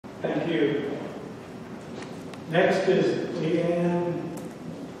Thank you. Next is Leeann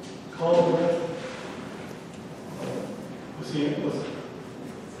Culbreath.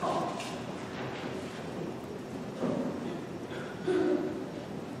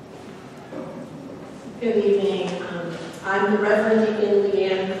 Good evening. I'm the Reverend Deacon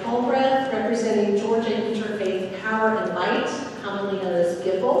Leeann Culbreath, representing Georgia Interfaith Power and Light, commonly known as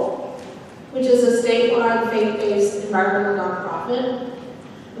WWALS, which is a statewide faith-based environmental nonprofit.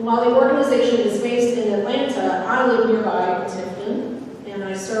 And while the organization is based in Atlanta, I live nearby in Tifton, and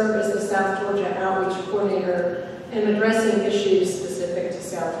I serve as the South Georgia Outreach Coordinator and addressing issues specific to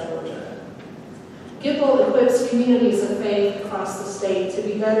South Georgia. WWALS equips communities of faith across the state to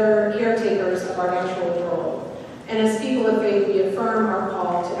be better caretakers of our natural world. And as people of faith, we affirm our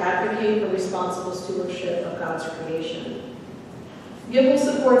call to advocate for responsible stewardship of God's creation. WWALS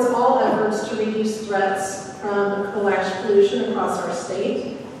supports all efforts to reduce threats from coal ash pollution across our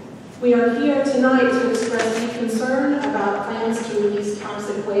state. We are here tonight to express deep concern about plans to release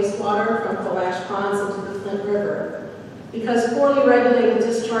toxic wastewater from coal ash ponds into the Flint River, because poorly regulated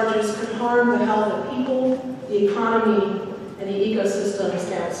discharges could harm the health of people, the economy, and the ecosystems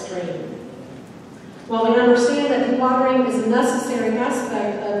downstream. While we understand that dewatering is a necessary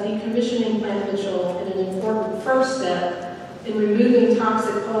aspect of decommissioning Plant Mitchell and an important first step in removing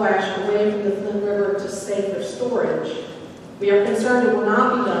toxic coal ash away from the Flint River to safer storage, we are concerned it will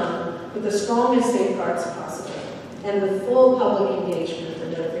not be done with the strongest safeguards possible and with full public engagement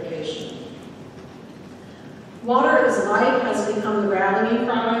and notification. Water is life has become the rallying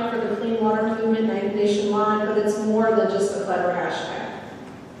cry for the clean water movement nationwide, but it's more than just a clever hashtag.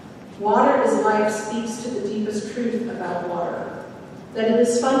 Water is life speaks to the deepest truth about water, that it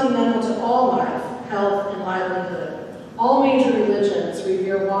is fundamental to all life, health, and livelihood. All major religions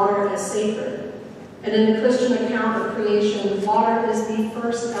revere water as sacred, and in the Christian account of creation, water is the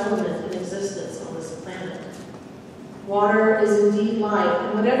first element in existence on this planet. Water is indeed life,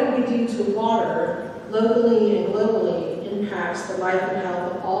 and whatever we do to water, locally and globally, impacts the life and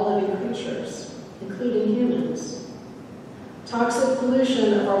health of all living creatures, including humans. Toxic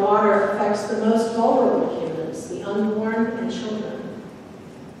pollution of our water affects the most vulnerable humans, the unborn and children.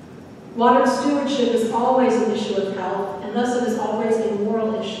 Water stewardship is always an issue of health, and thus it is always a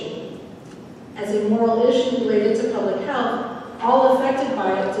moral issue. As a moral issue related to public health, all affected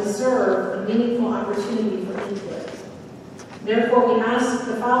by it deserve a meaningful opportunity for input. Therefore, we ask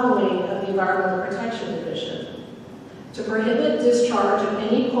the following of the Environmental Protection Division: to prohibit discharge of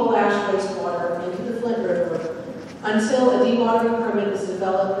any coal ash wastewater into the Flint River until a dewatering permit is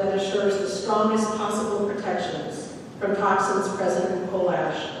developed that assures the strongest possible protections from toxins present in coal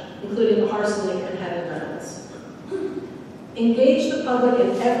ash, including arsenic and heavy metals. Engage the public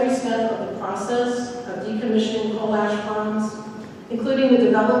in every step of the process of decommissioning coal ash ponds, including the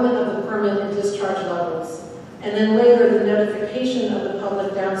development of the permit and discharge levels, and then later the notification of the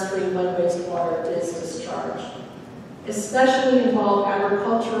public downstream when wastewater is discharged. Especially involve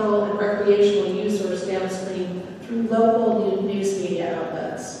agricultural and recreational users downstream through local news media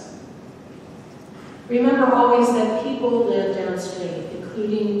outlets. Remember always that people live downstream,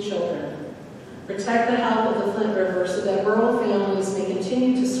 including children. Protect the health of the Flint River so that rural families may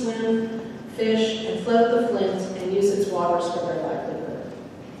continue to swim, fish, and float the Flint and use its waters for their livelihood.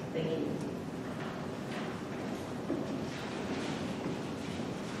 Thank you.